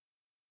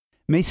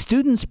May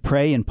students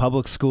pray in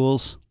public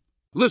schools?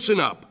 Listen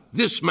up.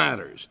 This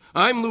matters.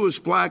 I'm Louis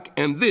Black,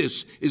 and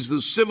this is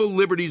the Civil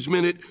Liberties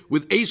Minute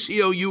with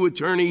ACLU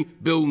attorney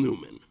Bill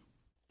Newman.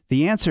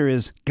 The answer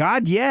is,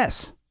 God,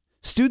 yes.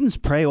 Students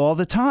pray all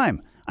the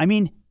time. I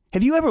mean,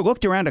 have you ever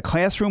looked around a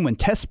classroom when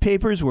test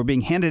papers were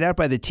being handed out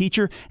by the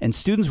teacher and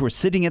students were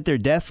sitting at their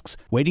desks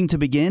waiting to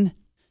begin?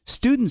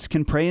 Students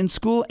can pray in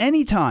school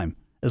anytime,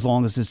 as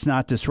long as it's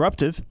not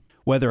disruptive.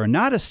 Whether or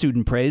not a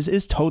student prays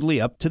is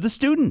totally up to the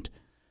student.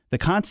 The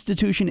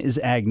Constitution is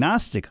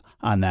agnostic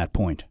on that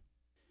point.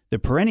 The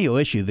perennial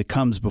issue that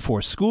comes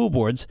before school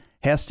boards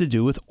has to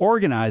do with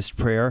organized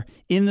prayer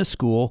in the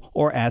school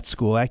or at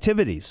school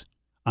activities.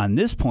 On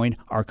this point,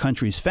 our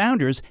country's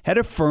founders had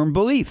a firm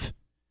belief,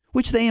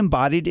 which they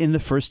embodied in the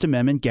First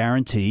Amendment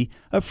guarantee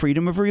of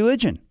freedom of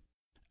religion.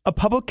 A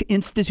public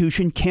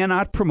institution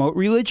cannot promote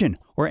religion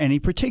or any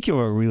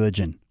particular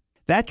religion.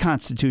 That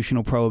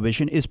constitutional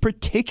prohibition is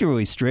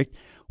particularly strict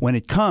when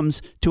it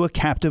comes to a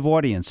captive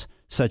audience,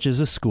 such as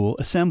a school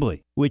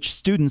assembly, which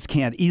students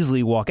can't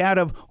easily walk out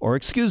of or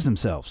excuse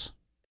themselves.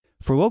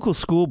 For local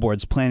school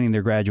boards planning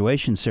their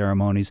graduation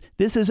ceremonies,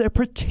 this is a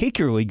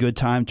particularly good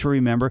time to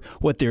remember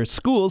what their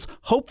schools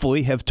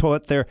hopefully have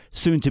taught their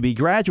soon-to-be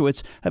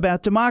graduates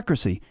about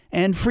democracy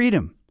and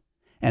freedom,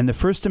 and the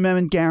First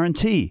Amendment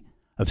guarantee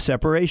of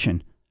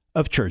separation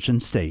of church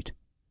and state.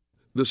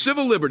 The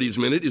Civil Liberties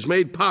Minute is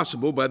made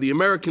possible by the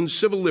American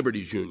Civil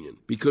Liberties Union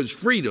because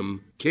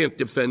freedom can't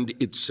defend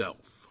itself.